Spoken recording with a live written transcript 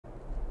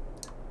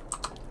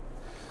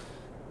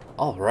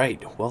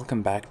Alright,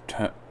 welcome back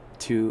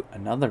to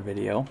another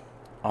video.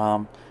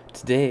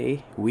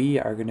 Today we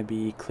are going to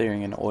be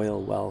clearing an oil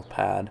well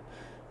pad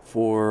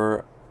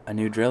for a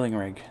new drilling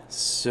rig.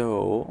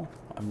 So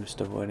I'm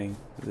just avoiding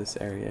this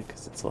area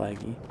because it's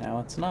laggy. Now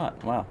it's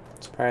not. Wow,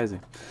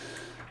 surprising.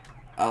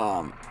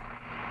 Oh,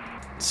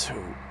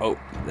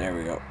 there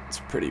we go. It's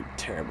pretty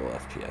terrible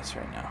FPS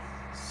right now.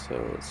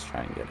 So let's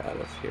try and get out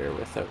of here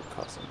without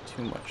causing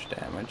too much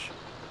damage.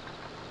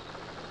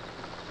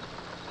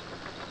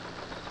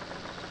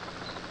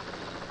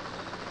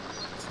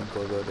 I think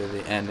we'll go to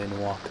the end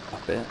and walk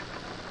up it.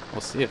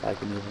 We'll see if I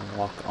can even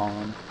walk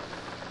on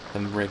the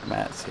rig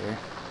mats here.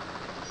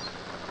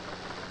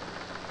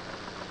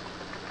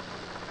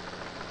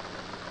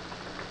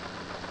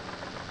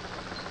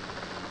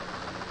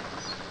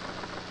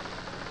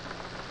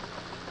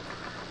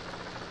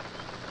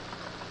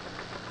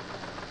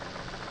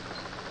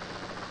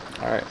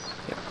 Alright,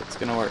 yep, it's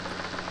gonna work.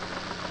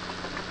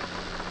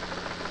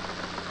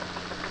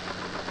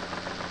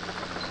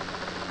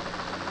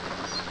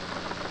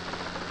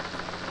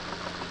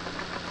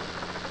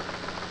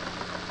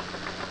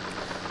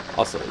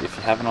 Also, if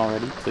you haven't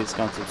already, please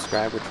go and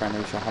subscribe. We're trying to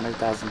reach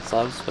 100,000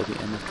 subs by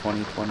the end of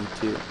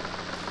 2022.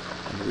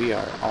 And we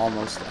are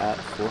almost at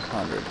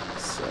 400.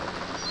 So,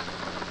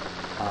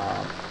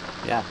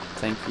 yeah,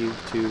 thank you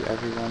to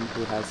everyone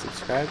who has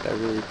subscribed. I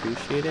really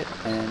appreciate it.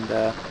 And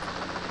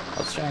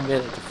let's try and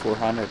get it to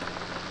 400.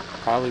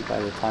 Probably by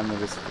the time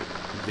of this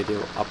video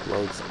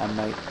uploads, I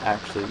might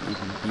actually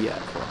even be at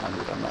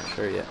 400. I'm not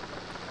sure yet.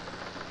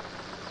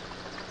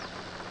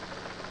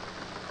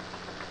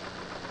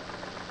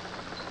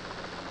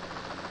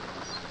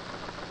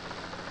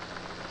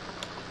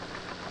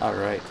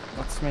 Alright,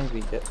 let's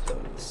maybe get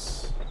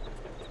those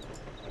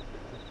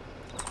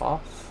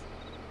off.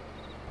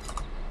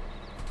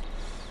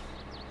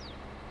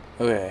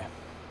 Okay.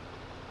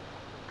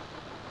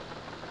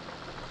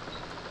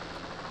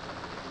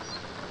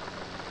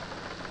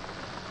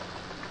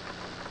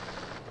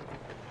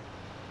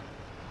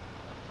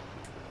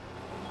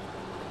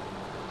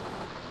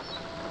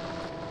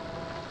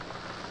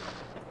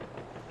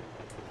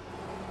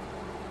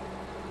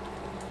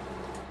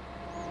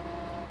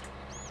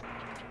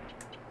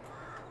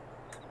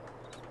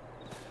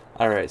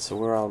 Alright, so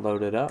we're all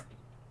loaded up.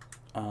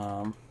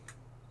 Are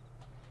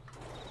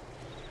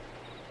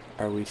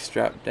we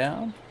strapped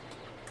down?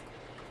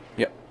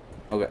 Yep.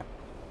 Okay.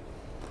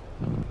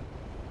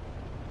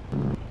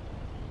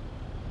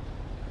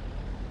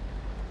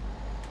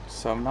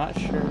 So I'm not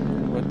sure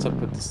what's up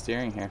with the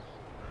steering here.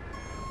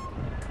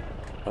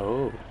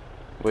 Oh,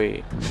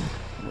 wait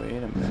a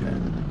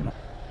minute.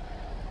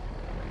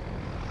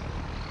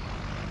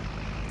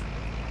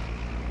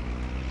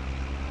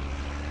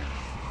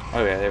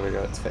 Okay, there we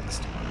go, it's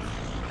fixed.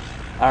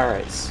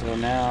 Alright, so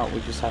now we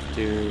just have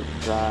to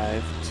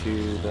drive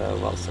to the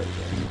well site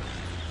here.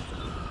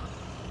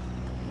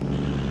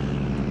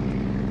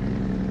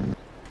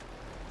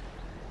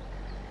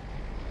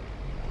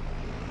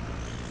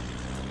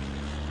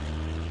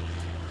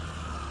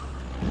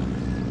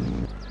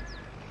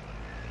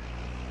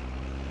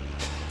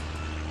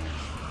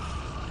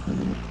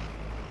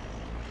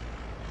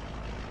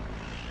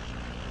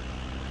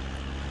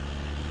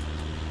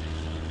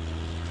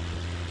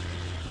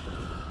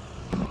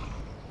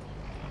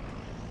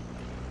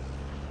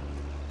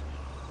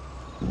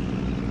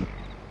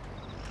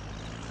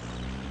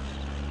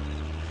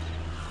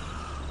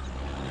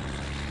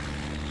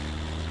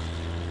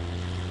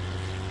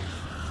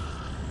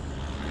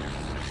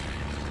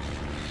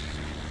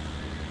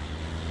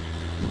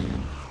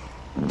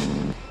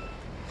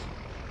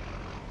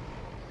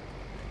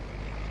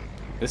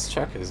 This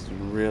truck is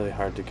really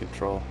hard to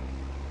control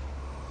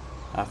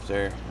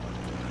after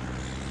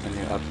the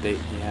new update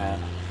he had.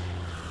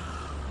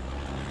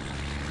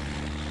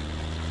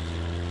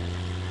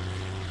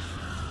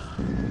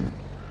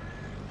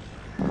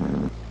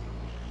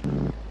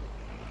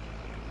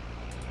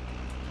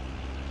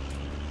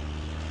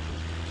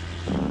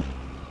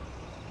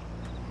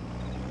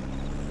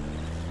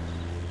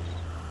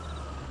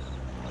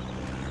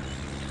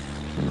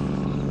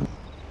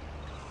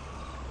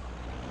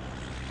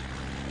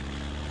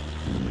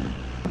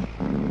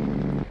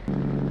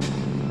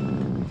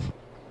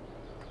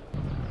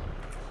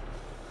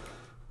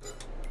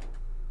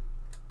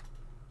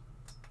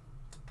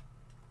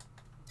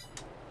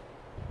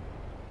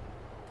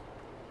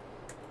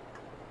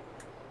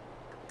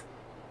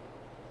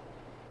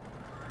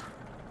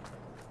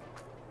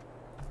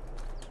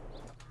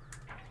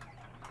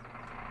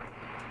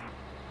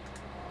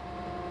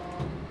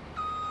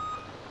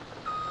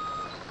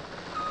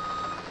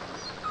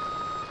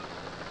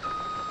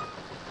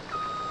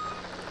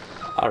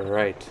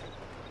 Alright,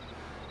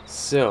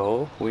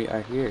 so we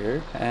are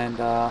here, and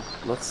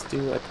let's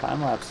do a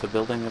time lapse of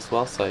building this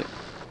well site.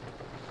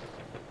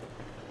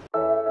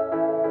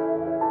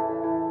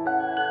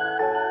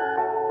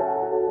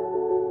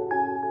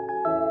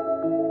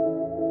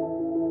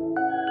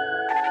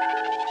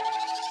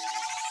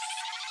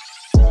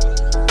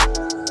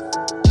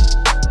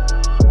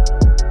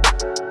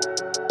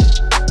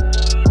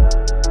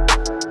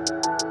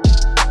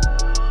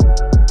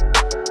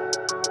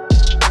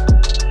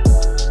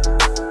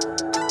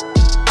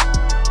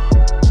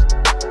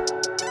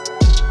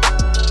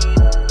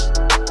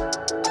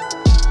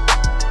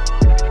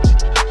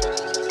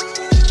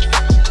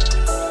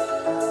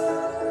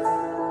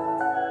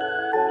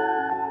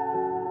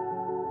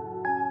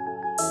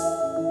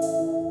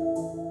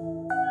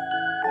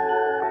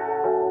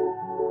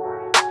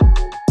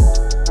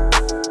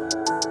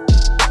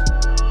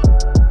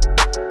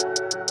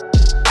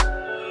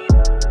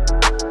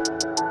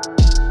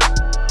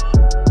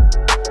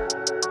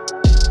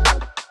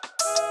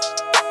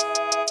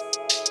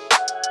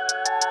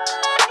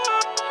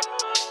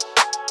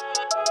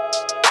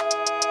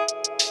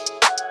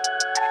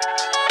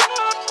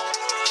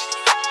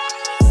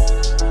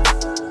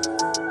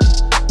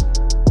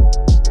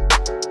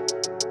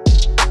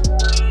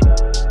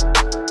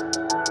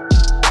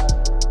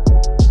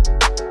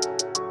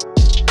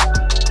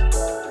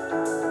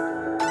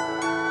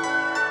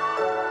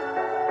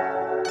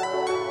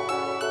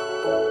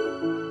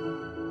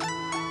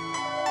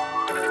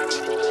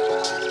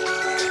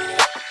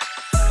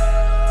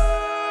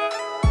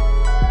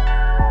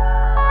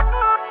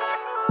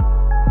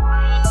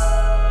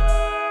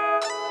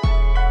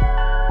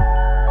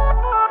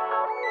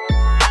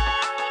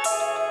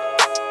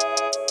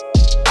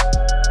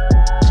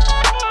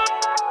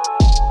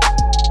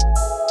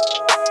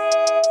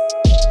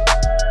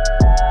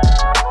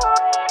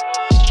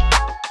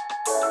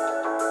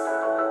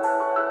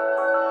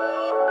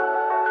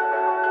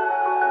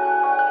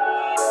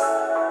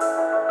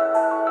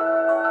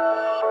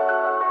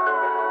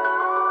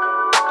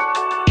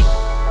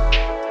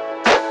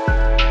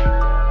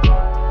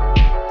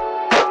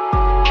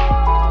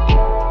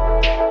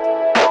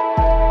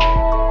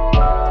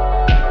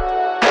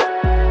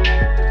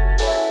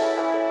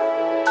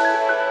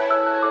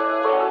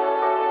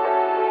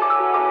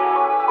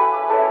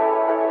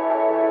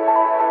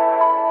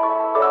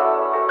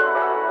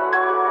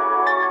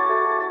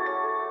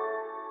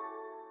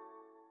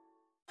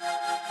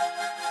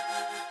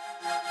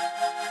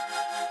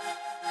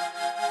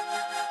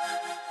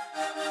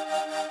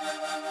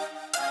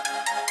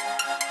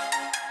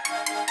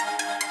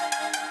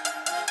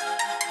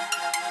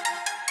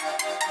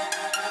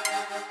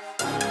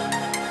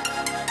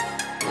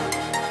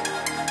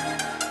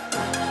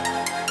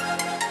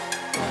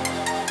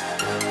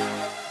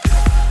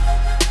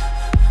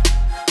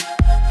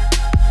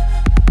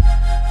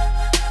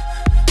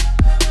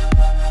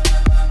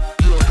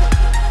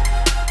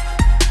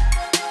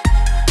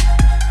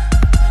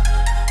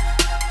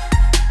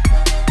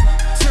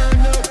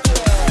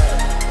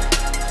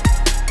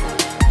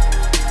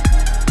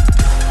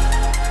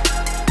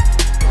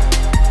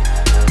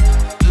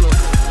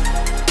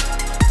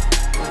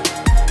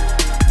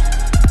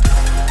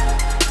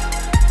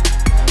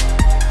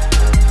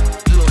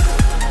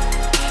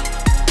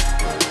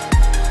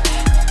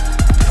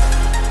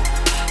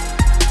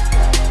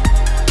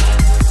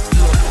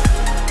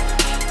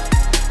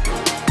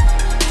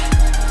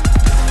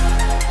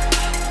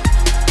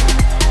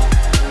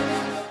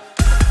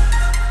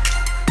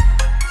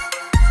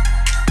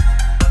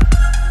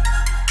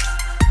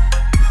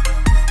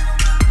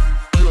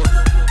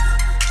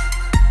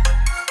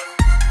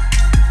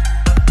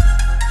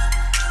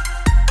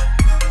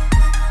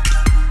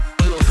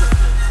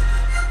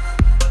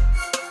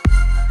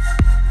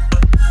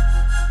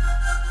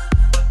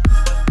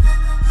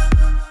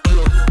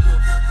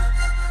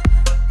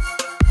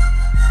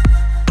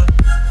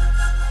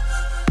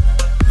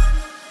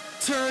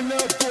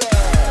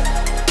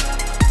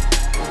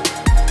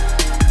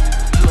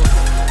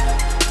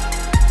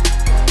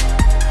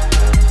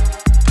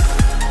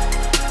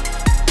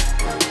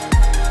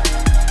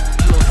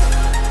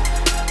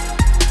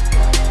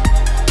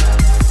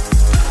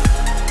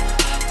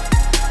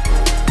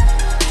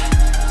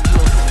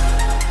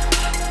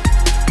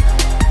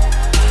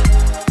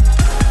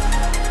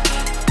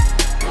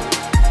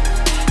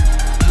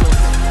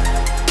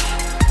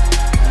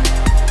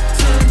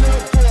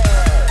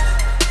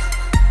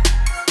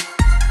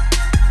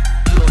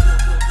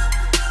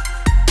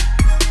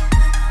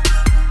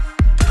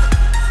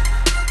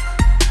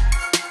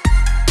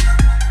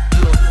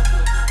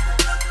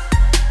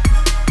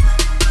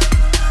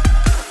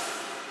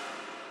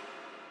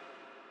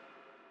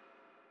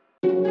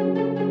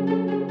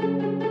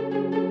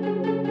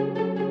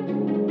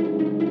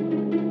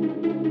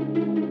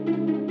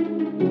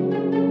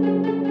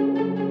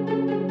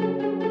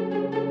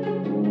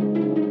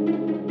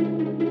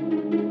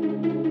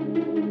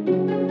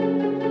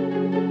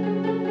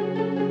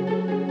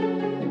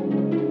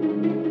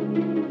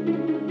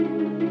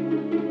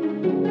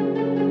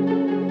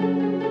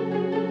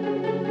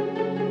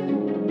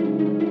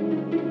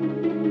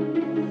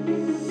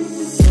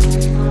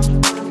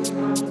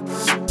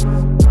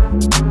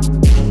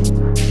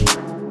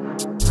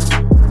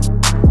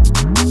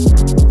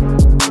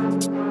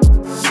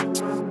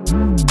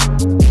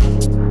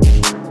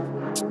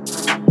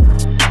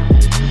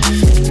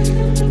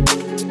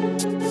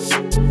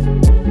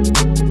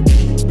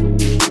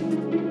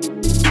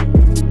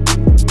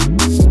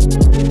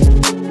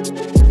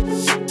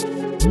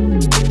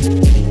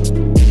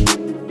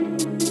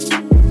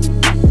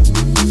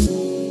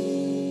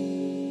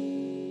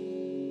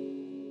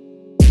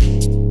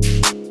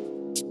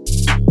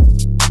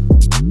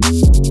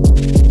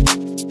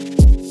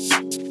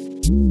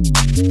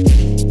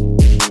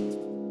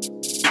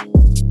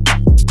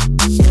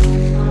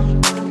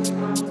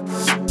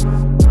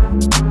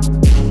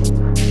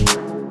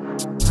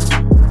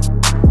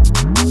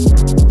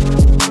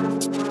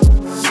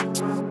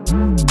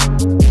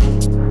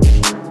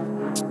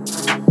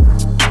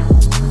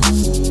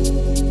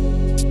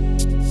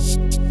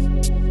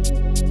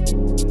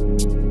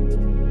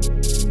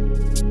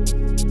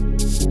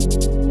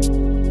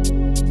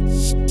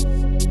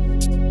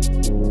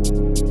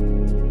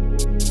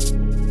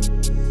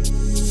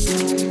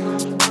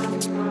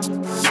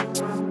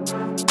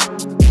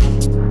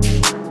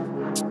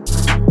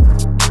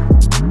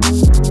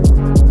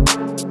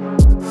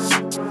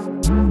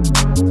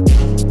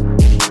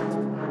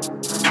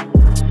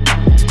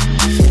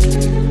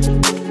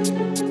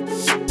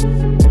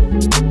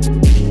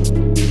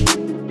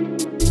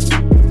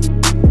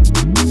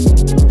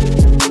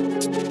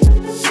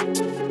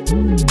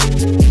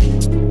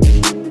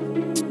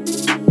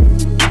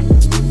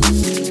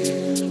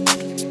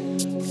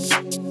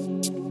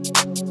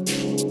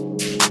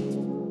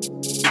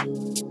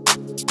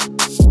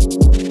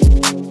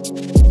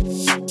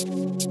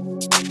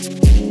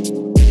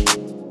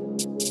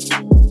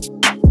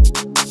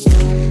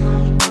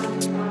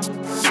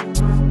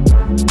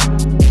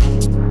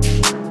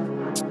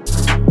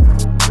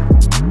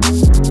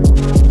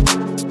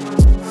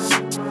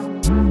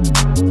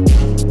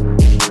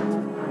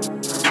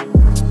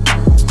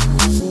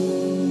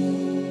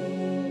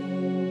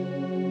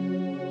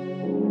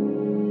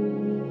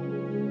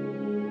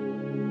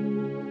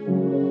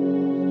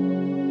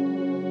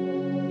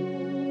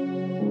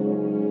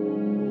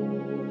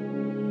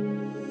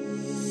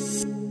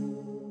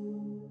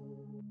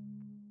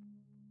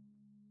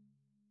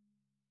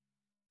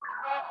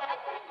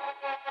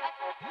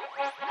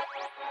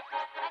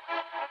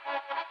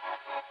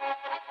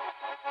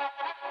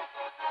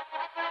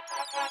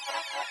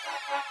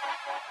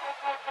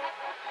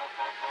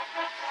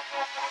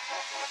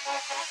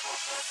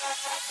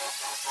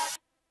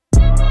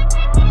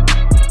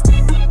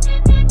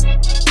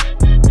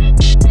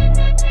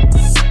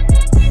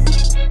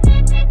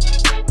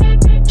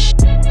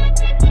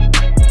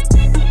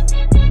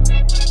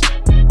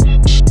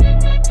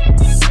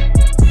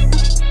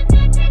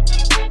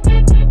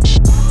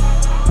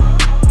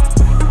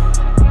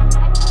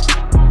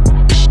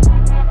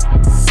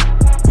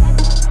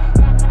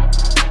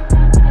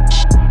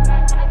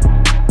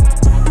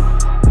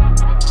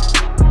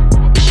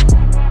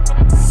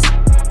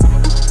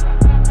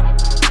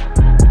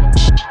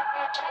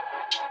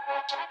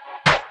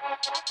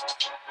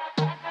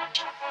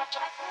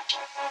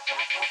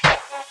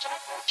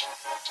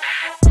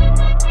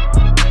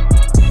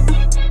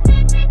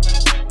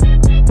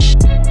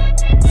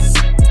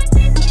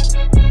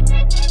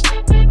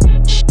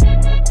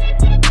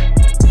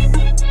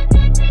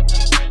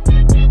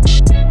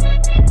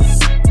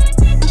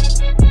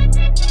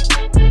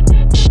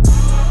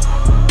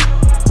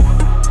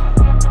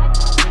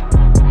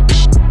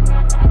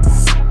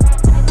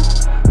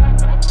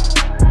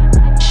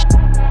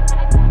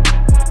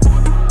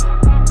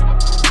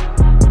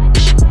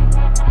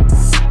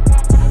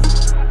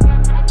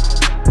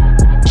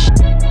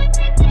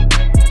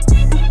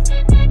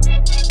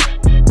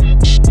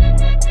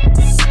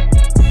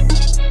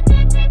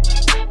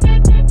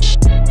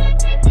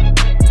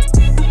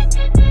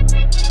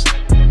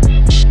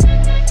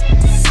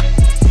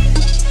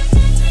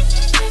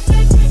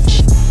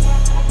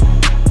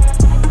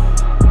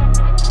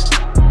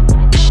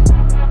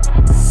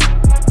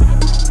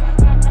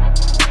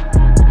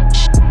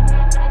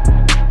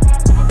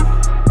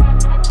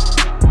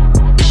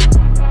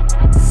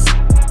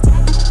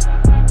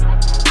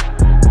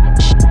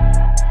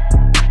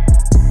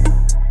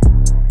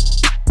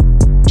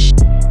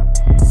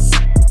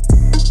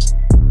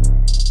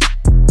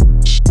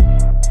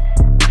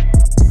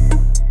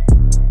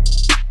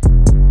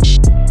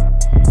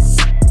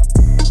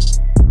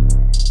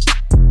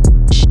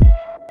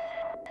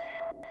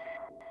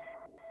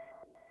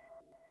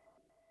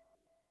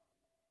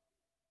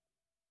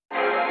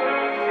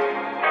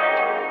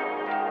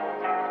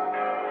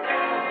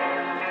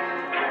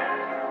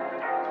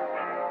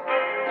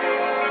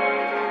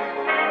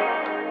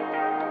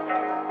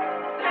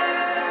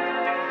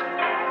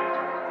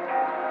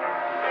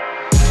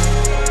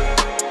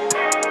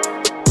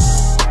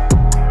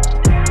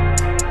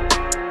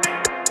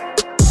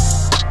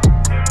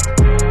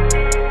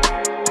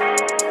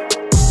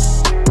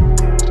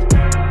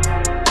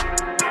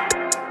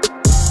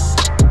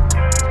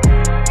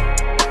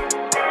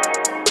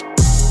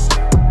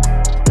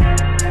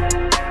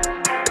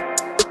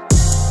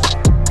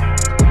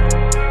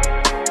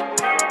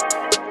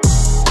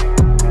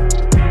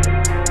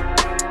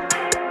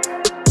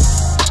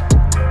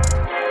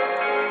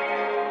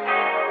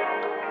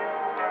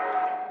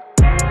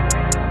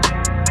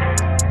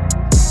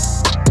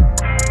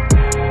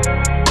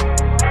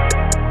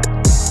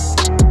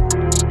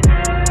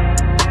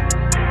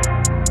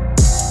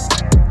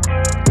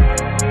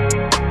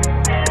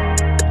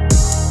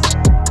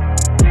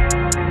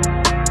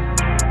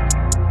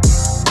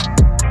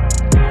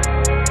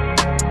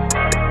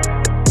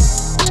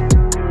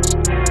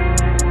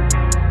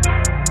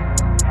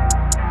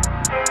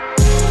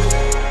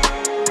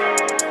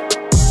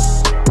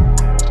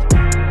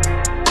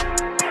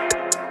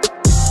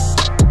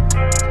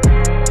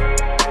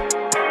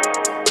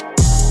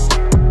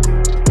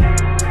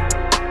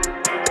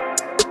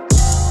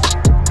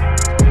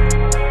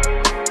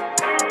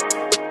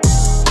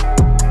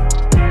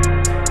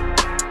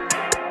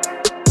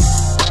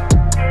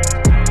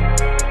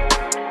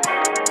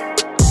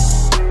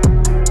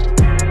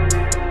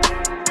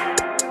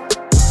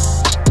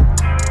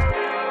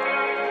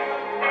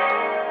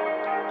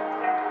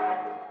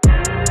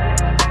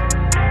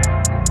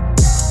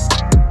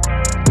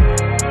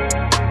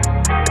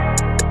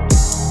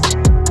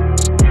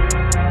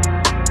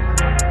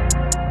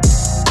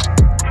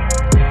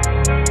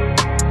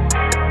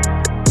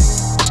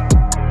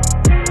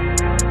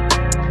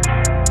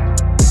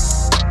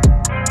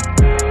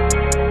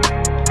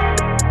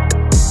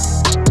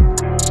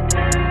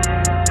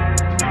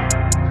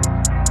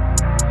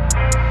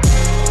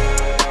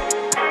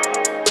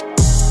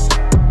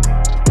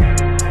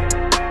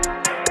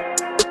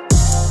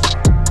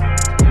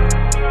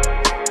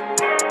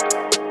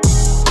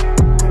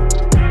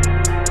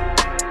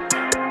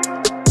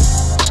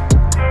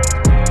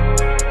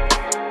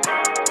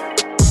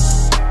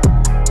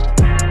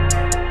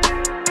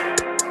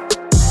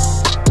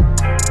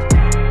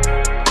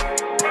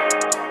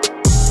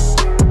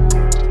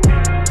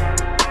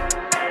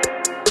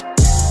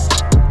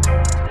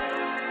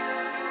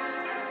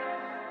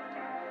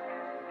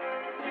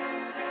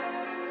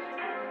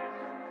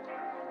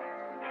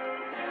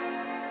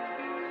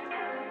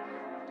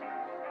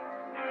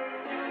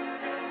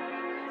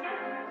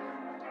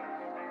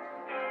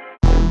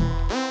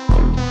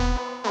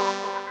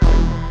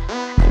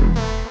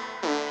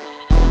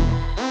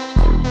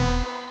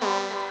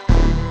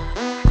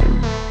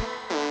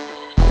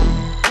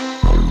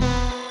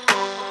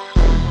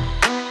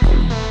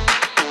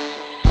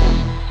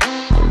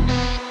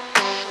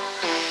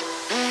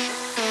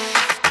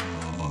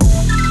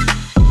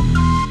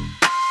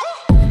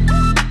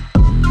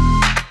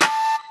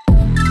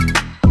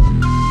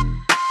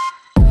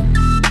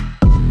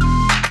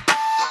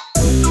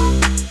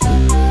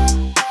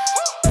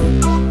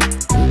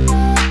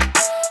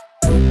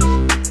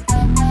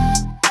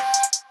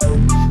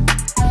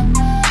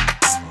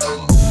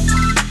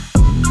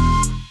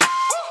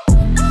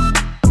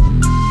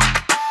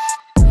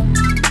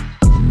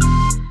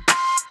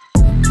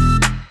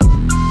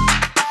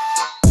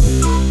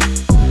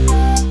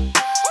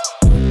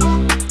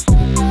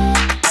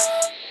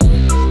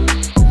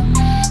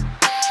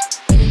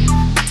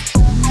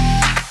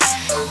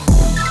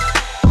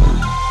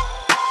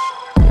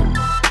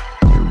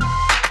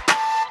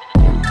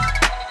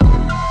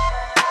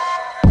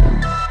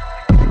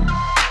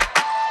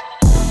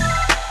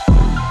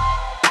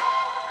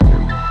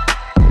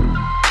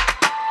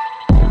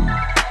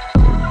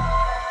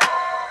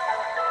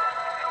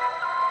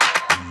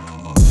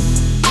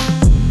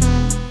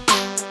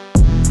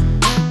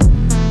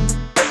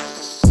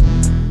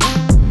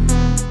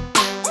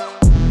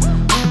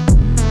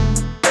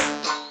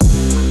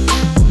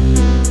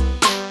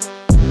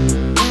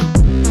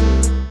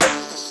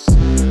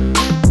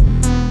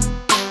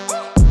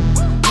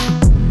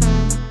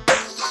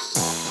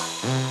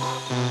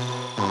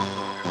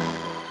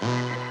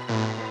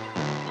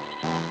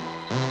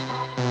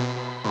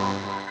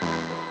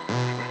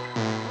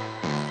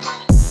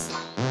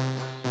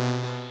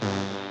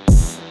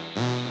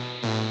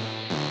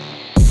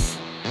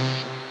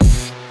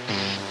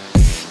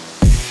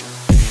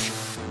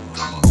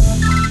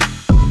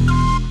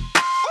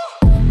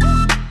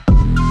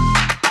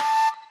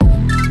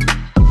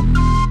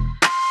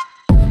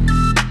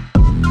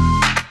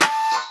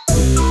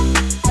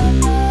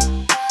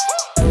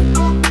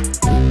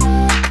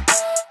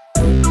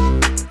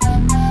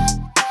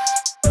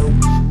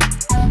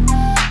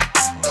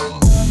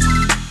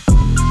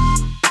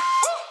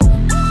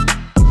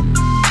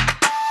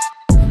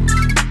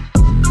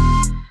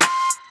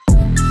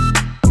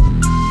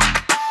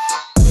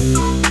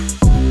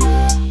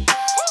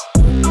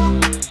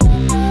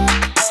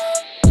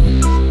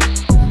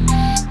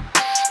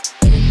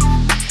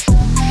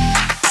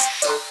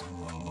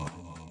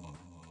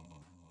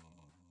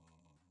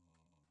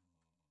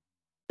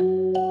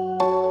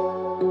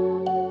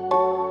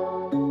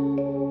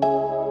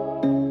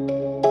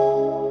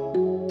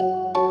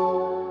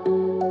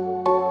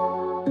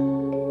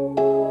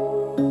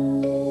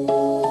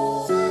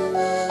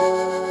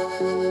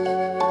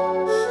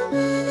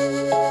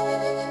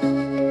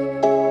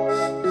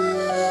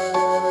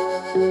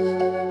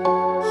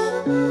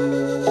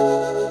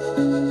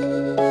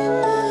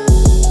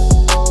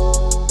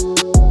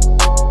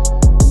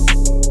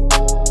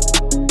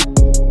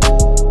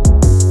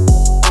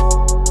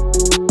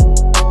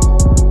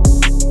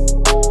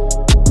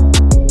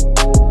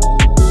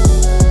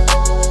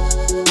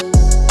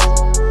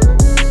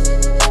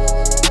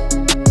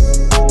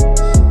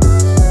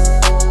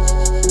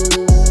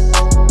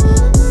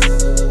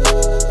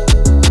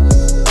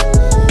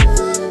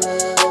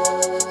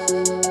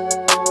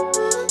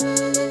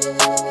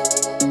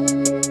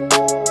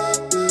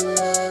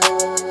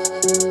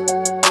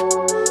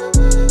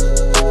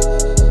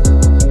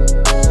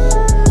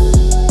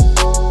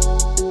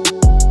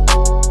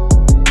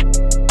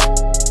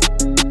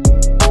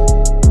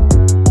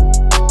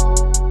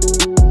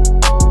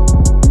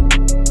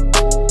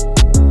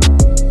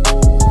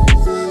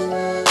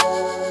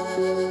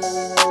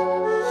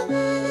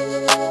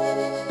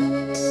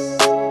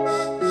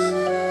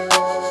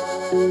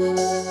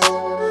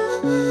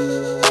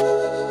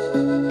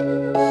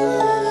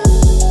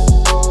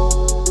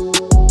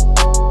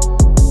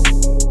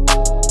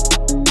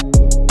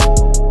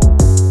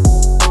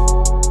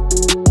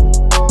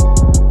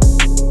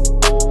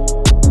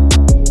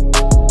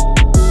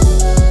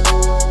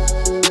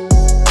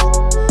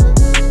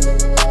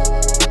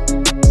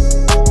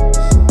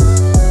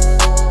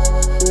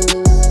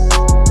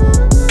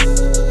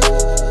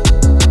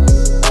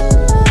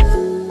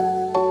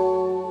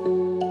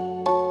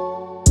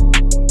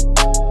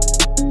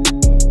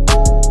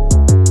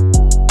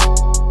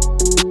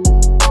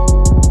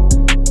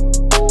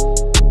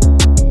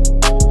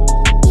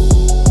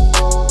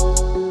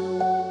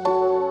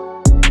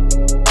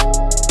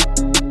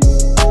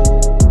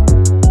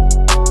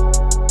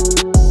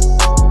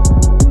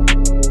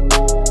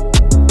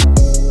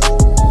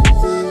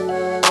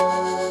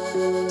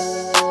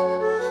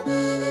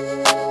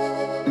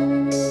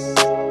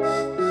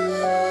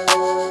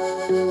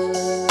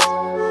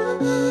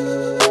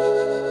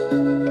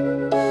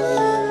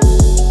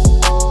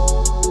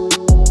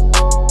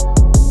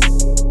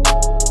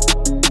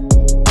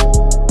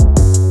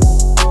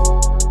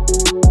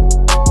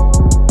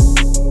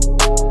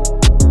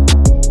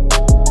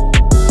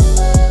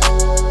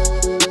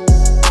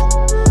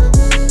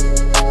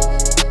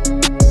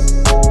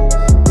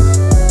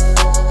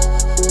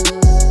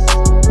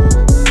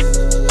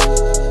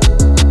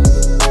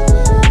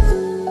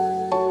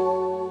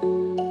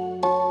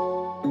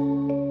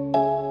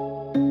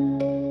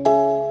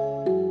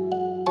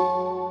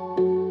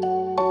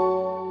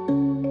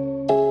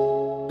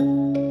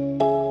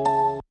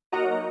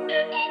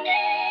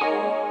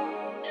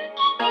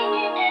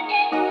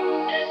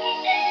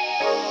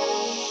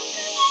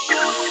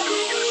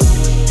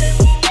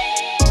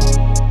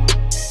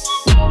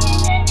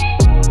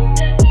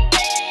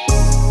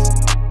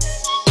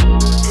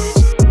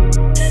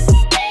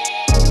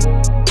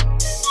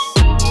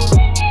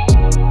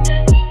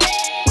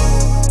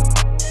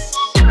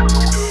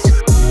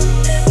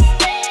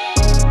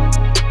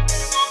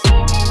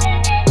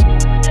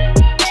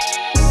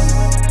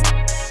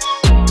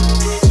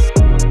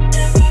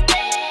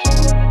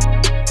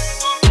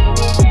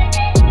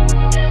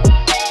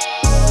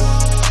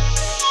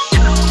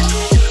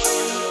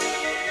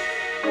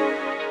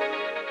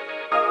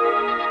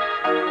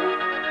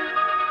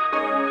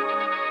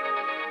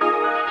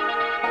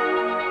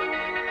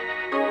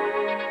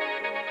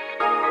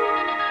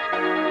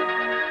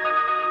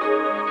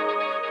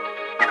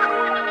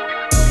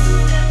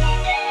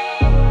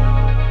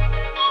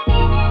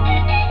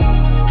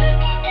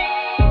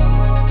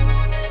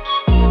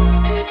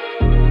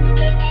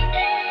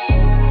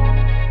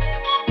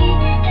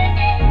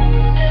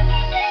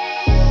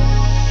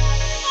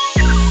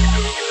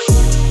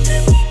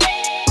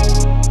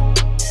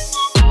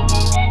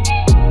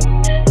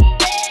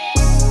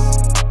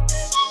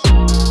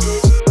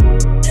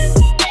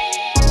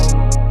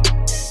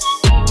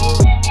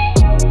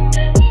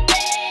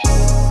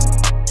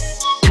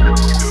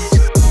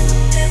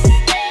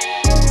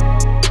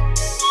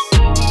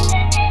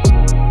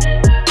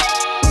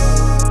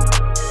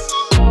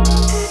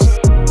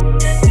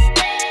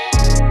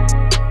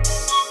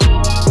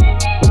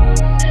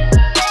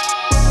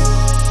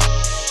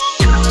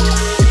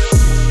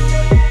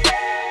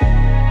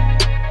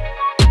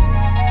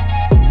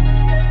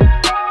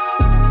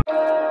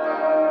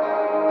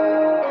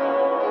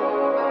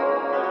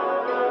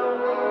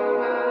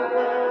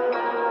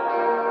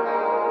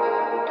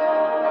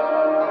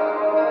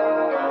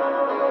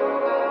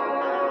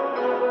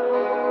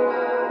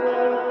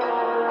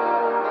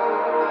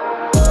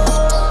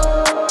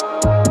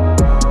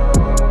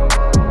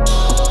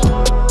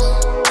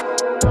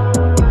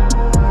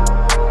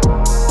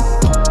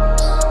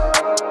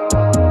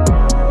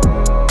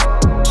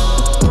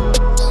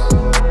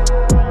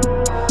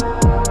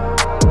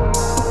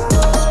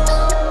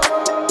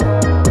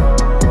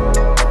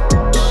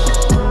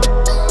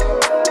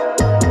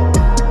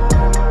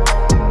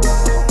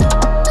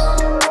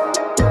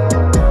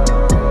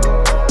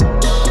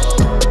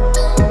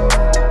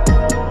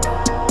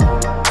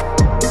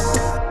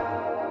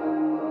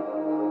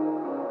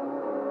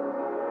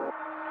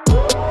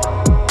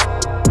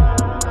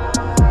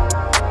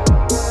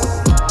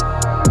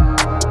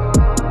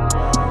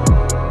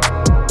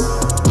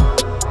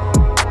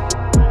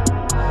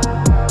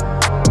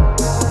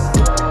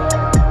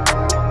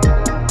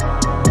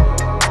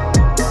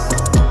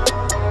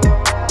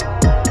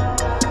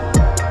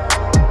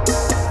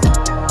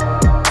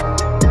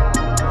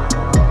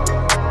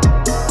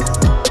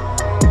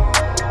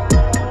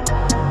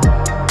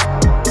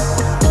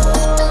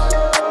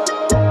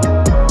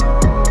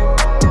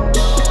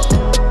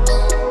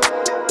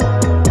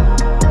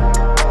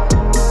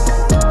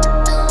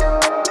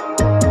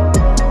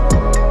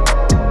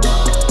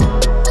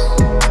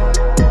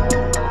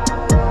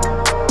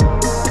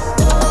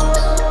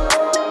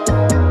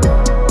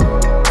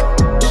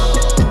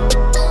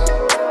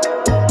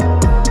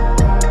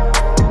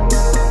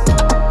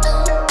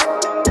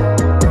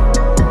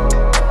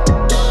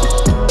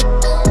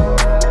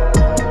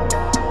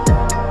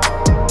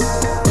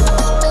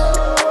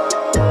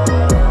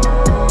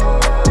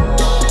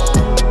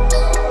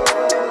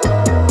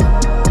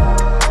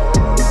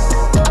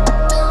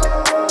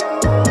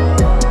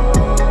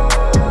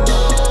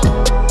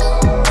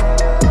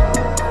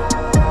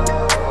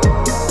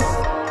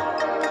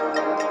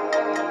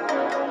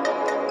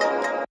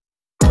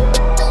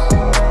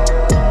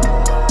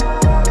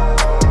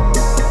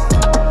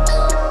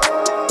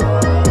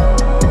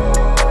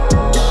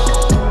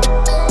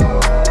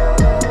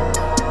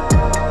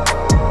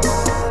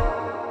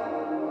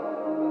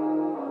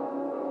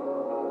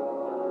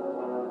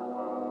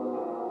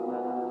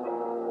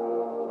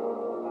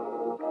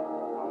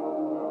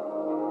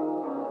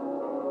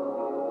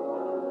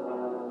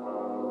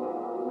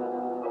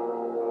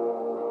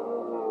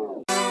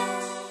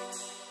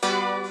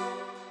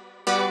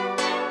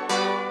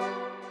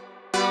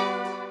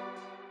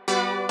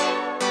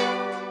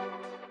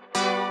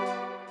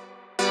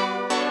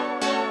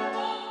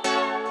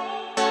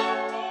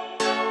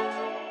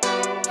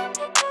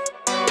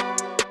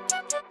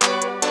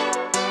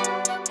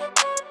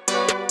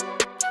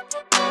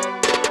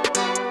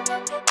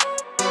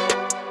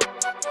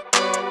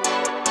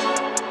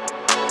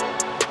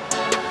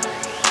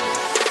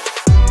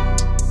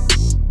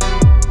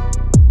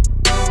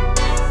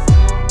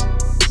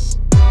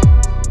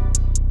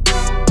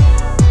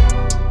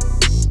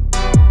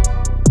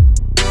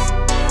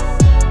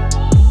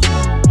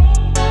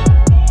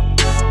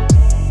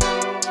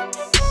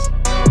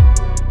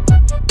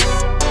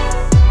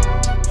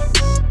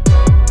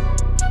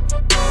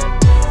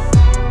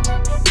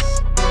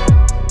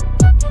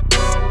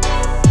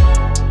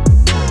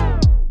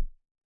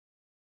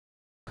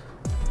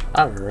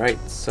 Alright,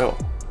 so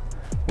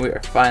we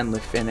are finally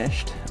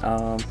finished.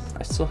 I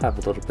still have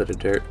a little bit of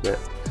dirt, but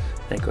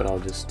I think what I'll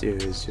just do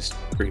is just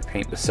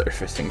repaint the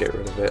surface and get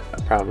rid of it.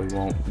 I probably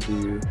won't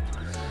do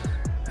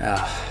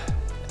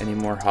any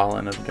more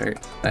hauling of dirt.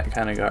 That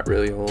kind of got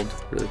really old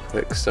really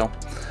quick, so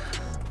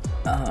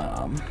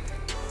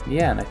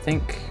yeah, and I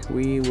think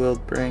we will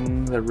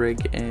bring the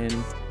rig in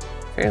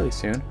fairly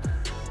soon.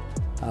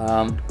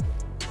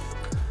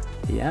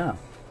 Yeah,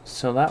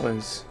 so that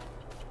was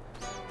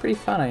pretty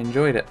fun. I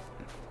enjoyed it.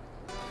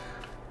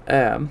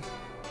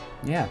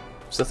 Yeah,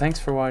 so thanks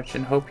for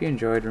watching. Hope you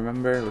enjoyed.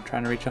 Remember, we're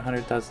trying to reach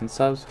 100,000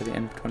 subs by the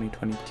end of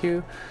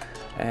 2022,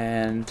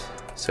 and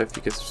so if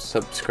you could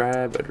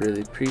subscribe, I'd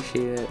really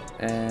appreciate it.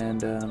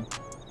 And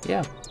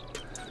yeah,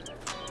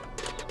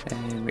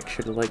 and make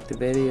sure to like the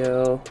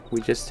video.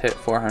 We just hit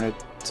 400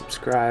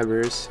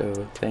 subscribers, so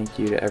thank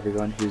you to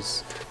everyone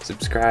who's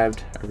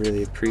subscribed. I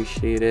really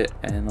appreciate it,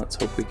 and let's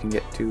hope we can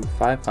get to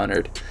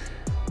 500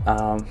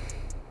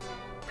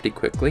 pretty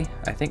quickly.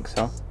 I think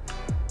so.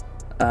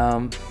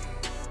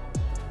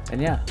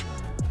 And yeah,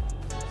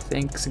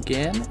 thanks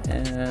again,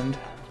 and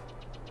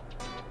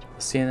I'll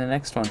see you in the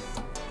next one.